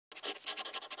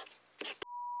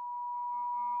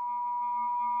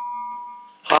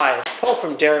Hi, it's Paul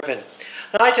from Derivan,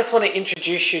 and I just want to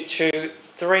introduce you to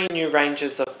 3 new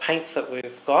ranges of paints that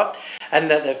we've got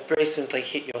and that have recently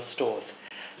hit your stores.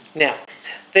 Now,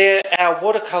 they're our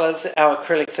watercolours, our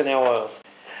acrylics and our oils,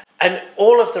 and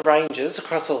all of the ranges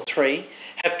across all 3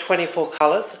 have 24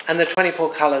 colours, and the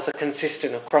 24 colours are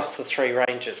consistent across the 3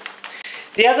 ranges.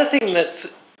 The other thing that's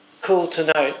cool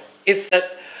to note is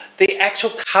that the actual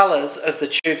colours of the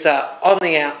tubes are on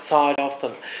the outside of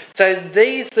them. So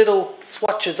these little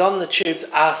swatches on the tubes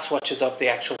are swatches of the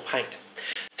actual paint.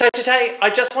 So today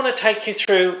I just want to take you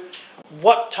through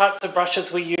what types of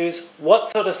brushes we use, what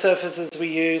sort of surfaces we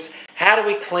use, how do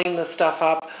we clean the stuff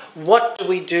up, what do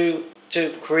we do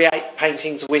to create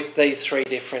paintings with these 3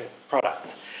 different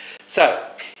products. So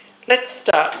let's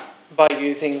start by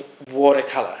using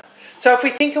watercolour. So if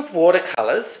we think of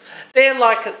watercolours, they're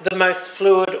like the most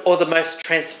fluid or the most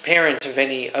transparent of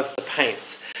any of the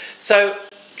paints. So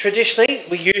traditionally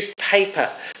we use paper.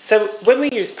 So when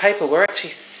we use paper, we're actually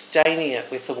staining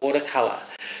it with the watercolour.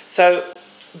 So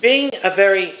being a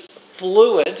very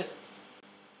fluid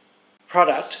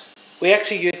product, we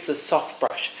actually use the soft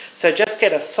brush. So just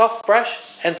get a soft brush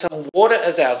and some water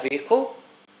as our vehicle.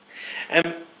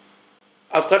 And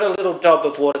I've got a little daub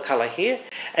of watercolour here,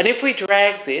 and if we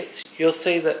drag this, you'll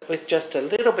see that with just a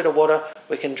little bit of water,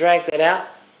 we can drag that out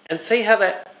and see how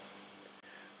that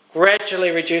gradually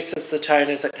reduces the tone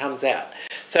as it comes out.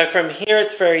 So from here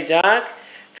it's very dark,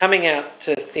 coming out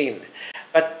to thin.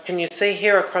 But can you see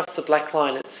here across the black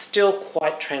line, it's still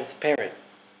quite transparent.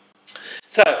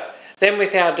 So then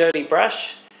with our dirty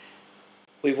brush,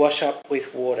 we wash up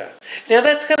with water. Now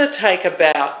that's going to take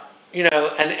about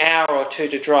an hour or 2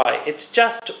 to dry. It's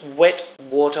just wet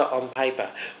water on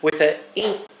paper with an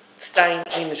ink stain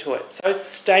into it. So it's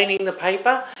staining the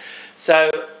paper. So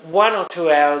 1 or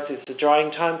 2 hours is the drying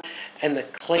time and the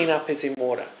cleanup is in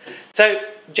water. So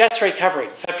just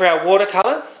recovering. So for our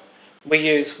watercolours, we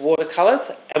use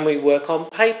watercolours and we work on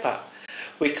paper.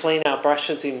 We clean our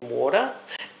brushes in water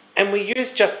and we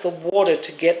use just the water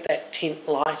to get that tint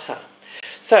lighter.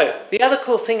 So the other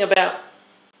cool thing about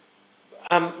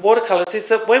watercolours is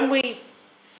that when we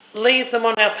leave them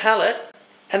on our palette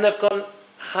and they've gone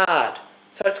hard,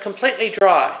 so it's completely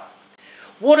dry,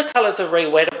 watercolours are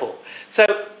re-wettable.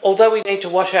 So although we need to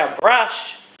wash our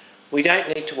brush, we don't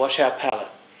need to wash our palette.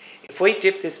 If we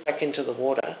dip this back into the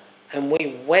water and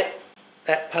we wet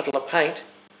that puddle of paint,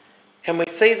 can we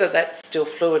see that that's still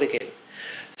fluid again?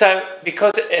 So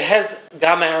because it has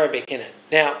gum arabic in it.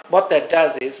 Now what that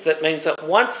does is that means that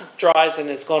once it dries and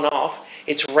has gone off,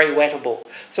 it's re-wettable.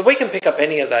 So we can pick up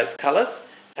any of those colours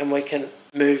and we can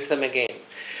move them again.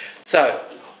 So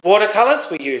watercolours,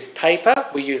 we use paper,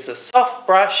 we use a soft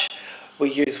brush,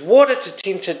 we use water to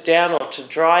tint it down or to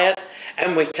dry it,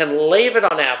 and we can leave it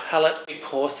on our palette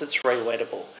because it's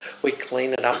re-wettable. We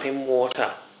clean it up in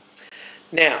water.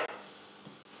 Now,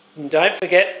 don't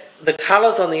forget, the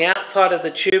colours on the outside of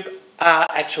the tube are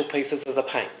actual pieces of the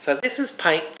paint. So this is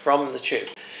paint from the tube.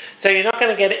 So you're not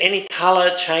going to get any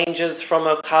colour changes from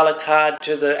a colour card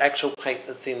to the actual paint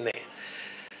that's in there.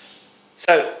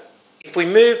 So if we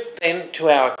move then to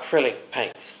our acrylic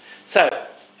paints. So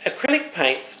acrylic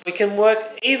paints, we can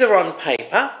work either on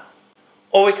paper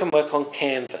or we can work on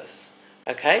canvas.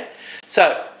 Okay?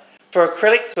 So for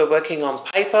acrylics, we're working on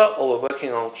paper or we're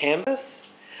working on canvas.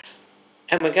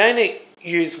 And we're going to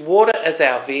use water as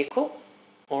our vehicle,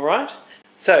 all right?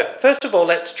 So first of all,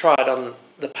 let's try it on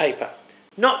the paper.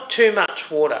 Not too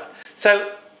much water.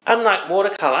 So unlike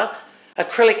watercolour,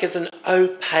 acrylic is an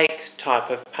opaque type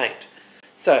of paint.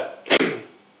 So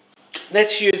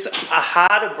let's use a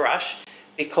harder brush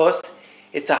because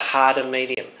it's a harder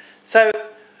medium. So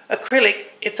acrylic,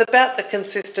 it's about the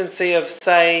consistency of,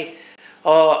 say,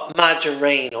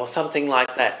 margarine or something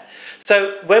like that.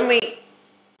 So when we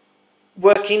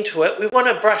work into it, we want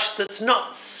a brush that's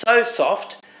not so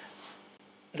soft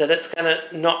that it's going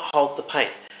to not hold the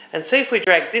paint. And see, if we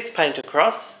drag this paint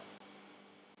across,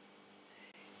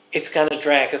 it's going to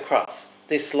drag across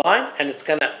this line and it's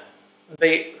going to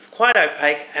be quite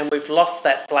opaque and we've lost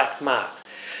that black mark.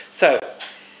 So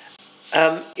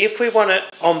if we want it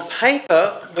on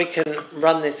paper, we can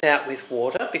run this out with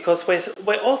water because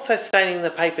we're also staining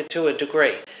the paper to a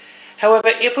degree. However,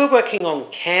 if we're working on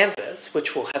canvas,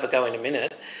 which we'll have a go in a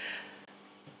minute,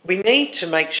 we need to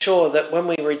make sure that when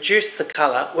we reduce the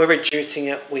colour, we're reducing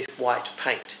it with white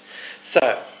paint.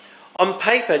 So on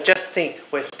paper, just think,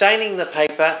 we're staining the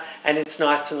paper and it's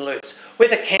nice and loose.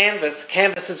 With a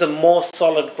canvas is a more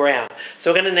solid ground,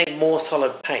 so we're going to need more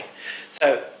solid paint.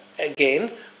 So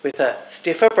again, with a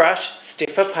stiffer brush,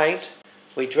 stiffer paint,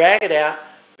 we drag it out,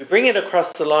 we bring it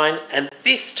across the line, and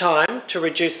this time, to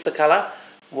reduce the colour,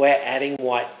 we're adding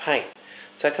white paint.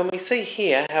 So can we see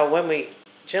here how when we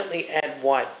gently add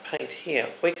white paint here,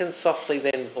 we can softly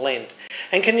then blend.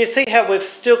 And can you see how we've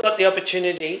still got the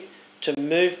opportunity to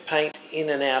move paint in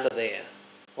and out of there?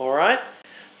 All right?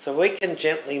 So we can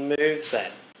gently move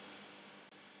that,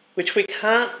 which we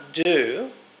can't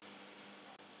do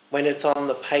when it's on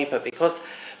the paper, because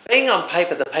being on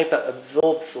paper, the paper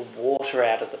absorbs the water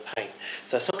out of the paint.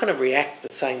 So it's not going to react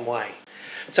the same way.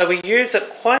 So we use it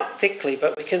quite thickly,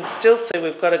 but we can still see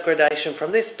we've got a gradation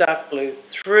from this dark blue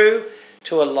through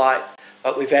to a light,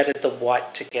 but we've added the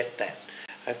white to get that.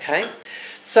 Okay?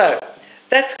 So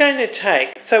that's going to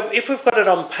take, so if we've got it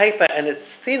on paper and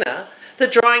it's thinner, the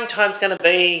drying time's going to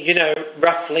be, you know,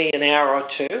 roughly an hour or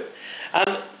two.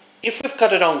 If we've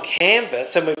got it on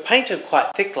canvas and we've painted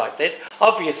quite thick like that,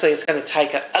 obviously it's going to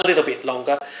take a little bit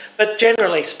longer, but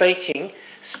generally speaking,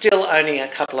 still only a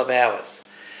couple of hours.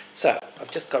 So I've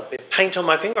just got a bit of paint on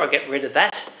my finger, I'll get rid of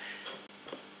that.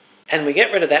 And we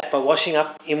get rid of that by washing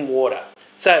up in water.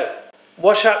 So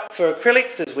wash up for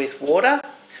acrylics is with water.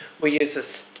 We use a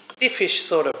stiffish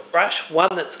sort of brush,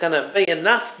 one that's going to be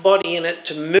enough body in it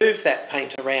to move that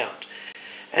paint around.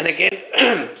 And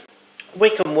again, we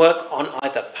can work on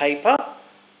either paper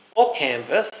or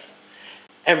canvas.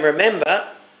 And remember,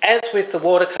 as with the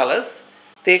watercolours,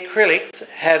 the acrylics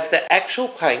have the actual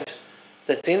paint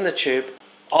that's in the tube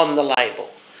on the label.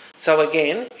 So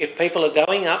again, if people are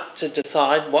going up to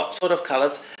decide what sort of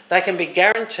colours, they can be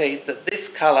guaranteed that this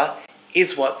colour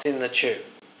is what's in the tube.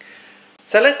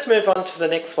 So let's move on to the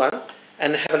next one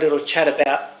and have a little chat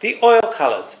about the oil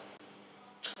colours.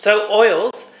 So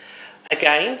oils,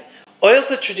 again, oils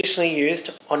are traditionally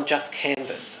used on just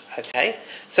canvas, okay?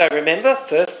 So remember,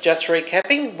 first, just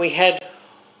recapping, we had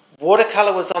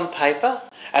watercolour was on paper,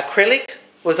 acrylic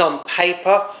was on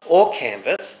paper or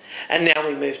canvas, and now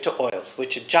we move to oils,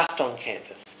 which are just on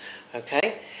canvas,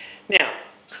 okay? Now,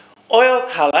 oil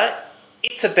colour,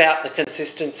 it's about the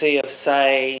consistency of,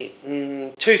 say,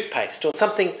 toothpaste or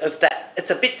something of that.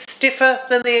 It's a bit stiffer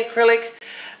than the acrylic,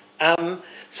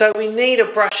 so we need a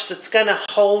brush that's going to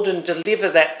hold and deliver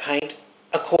that paint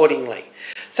accordingly.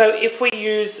 So if we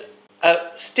use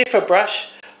a stiffer brush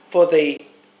for the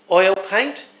oil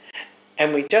paint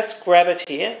and we just grab it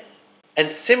here, and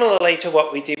similarly to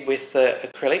what we did with the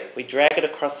acrylic, we drag it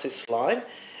across this line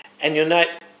and you'll note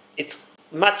it's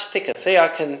much thicker. See, I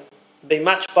can be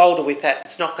much bolder with that.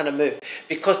 It's not going to move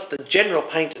because the general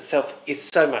paint itself is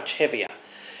so much heavier.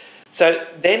 So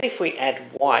then if we add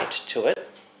white to it,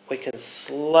 we can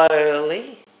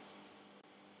slowly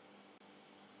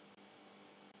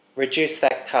reduce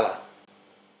that colour.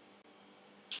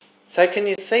 So can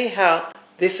you see how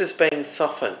this is being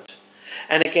softened?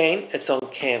 And again, it's on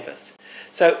canvas.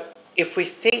 So if we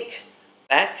think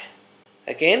back,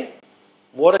 again,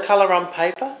 watercolour on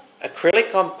paper,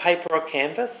 acrylic on paper or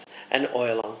canvas, and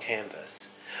oil on canvas.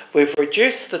 We've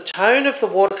reduced the tone of the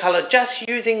watercolour just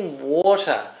using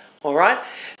water, all right?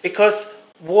 Because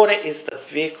water is the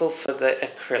vehicle for the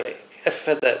acrylic,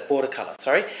 for the watercolour,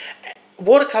 sorry.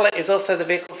 Watercolour is also the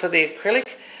vehicle for the acrylic,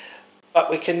 but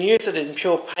we can use it in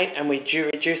pure paint and we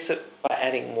reduce it by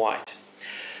adding white.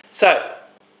 So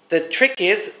the trick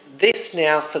is this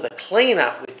now for the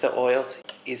clean-up with the oils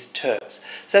is terps.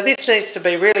 So this needs to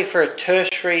be really for a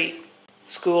tertiary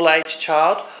school-age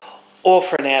child or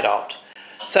for an adult.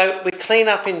 So we clean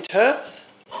up in terps,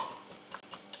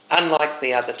 unlike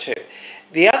the other two.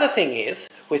 The other thing is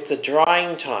with the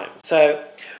drying time. So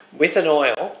with an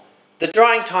oil, the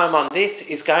drying time on this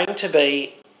is going to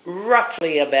be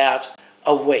roughly about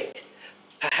a week.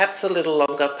 Perhaps a little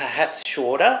longer, perhaps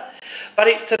shorter. But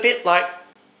it's a bit like,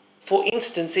 for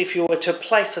instance, if you were to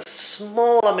place a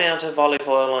small amount of olive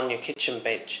oil on your kitchen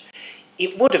bench,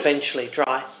 it would eventually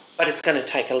dry, but it's going to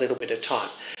take a little bit of time.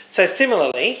 So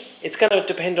similarly, it's going to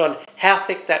depend on how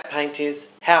thick that paint is,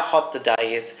 how hot the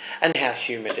day is, and how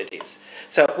humid it is.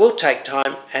 So it will take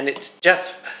time, and it's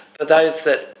just for those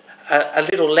that are a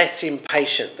little less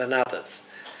impatient than others.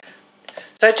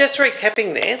 So just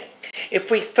recapping there,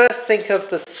 if we first think of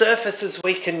the surfaces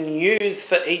we can use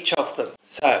for each of them.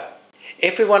 So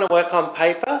if we want to work on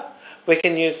paper, we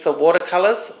can use the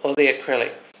watercolours or the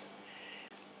acrylics.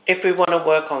 If we want to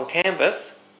work on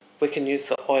canvas, we can use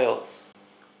the oils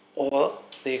or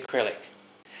the acrylic.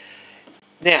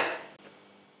 Now,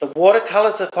 the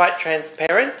watercolours are quite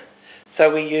transparent,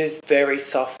 so we use very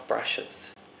soft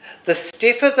brushes. The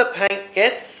stiffer the paint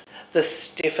gets, the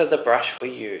stiffer the brush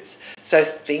we use. So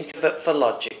think of it for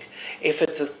logic. If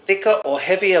it's a thicker or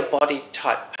heavier bodied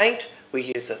type paint, we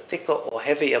use a thicker or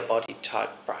heavier bodied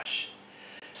type brush.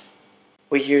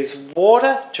 We use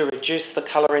water to reduce the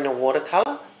colour in a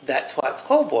watercolour. That's why it's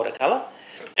called watercolour.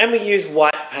 And we use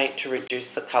white paint to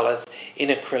reduce the colours in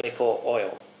acrylic or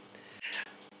oil.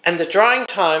 And the drying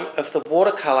time of the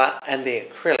watercolour and the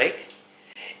acrylic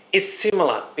is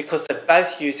similar because they're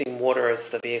both using water as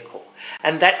the vehicle.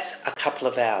 And that's a couple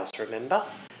of hours, remember?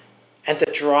 And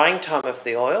the drying time of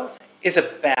the oils is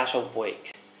about a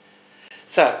week.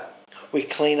 So we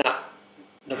clean up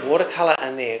the watercolour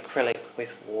and the acrylic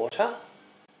with water,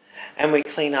 and we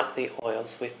clean up the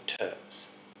oils with terps.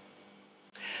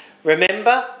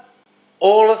 Remember,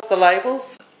 all of the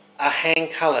labels are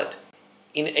hand-coloured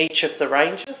in each of the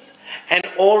ranges, and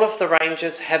all of the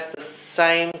ranges have the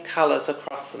same colours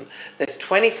across them. There's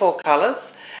 24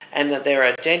 colours, and they're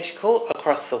identical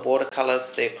across the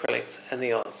watercolours, the acrylics and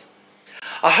the oils.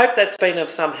 I hope that's been of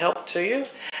some help to you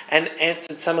and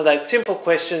answered some of those simple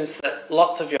questions that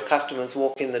lots of your customers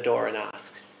walk in the door and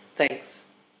ask. Thanks.